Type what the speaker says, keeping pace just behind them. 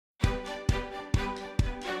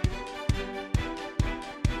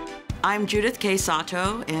I'm Judith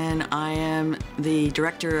Sato, and I am the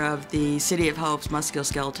director of the City of Hope's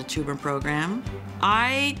musculoskeletal tumor program.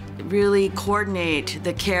 I really coordinate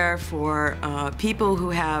the care for people who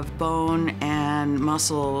have bone and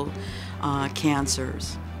muscle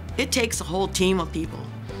cancers. It takes a whole team of people.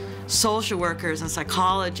 Social workers and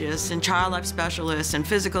psychologists and child life specialists and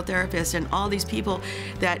physical therapists and all these people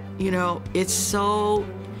that, it's so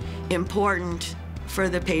important for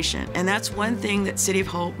the patient. And that's one thing that City of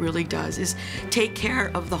Hope really does, is take care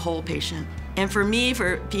of the whole patient. And for me,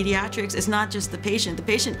 for pediatrics, it's not just the patient. The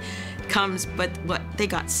patient comes, but they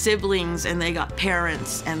got siblings and they got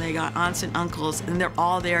parents and they got aunts and uncles, and they're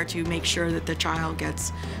all there to make sure that the child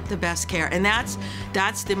gets the best care. And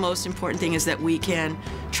that's the most important thing, is that we can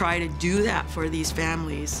try to do that for these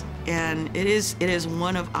families. And it is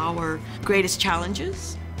one of our greatest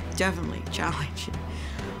challenges, definitely challenging,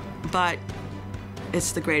 but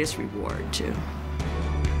it's the greatest reward too.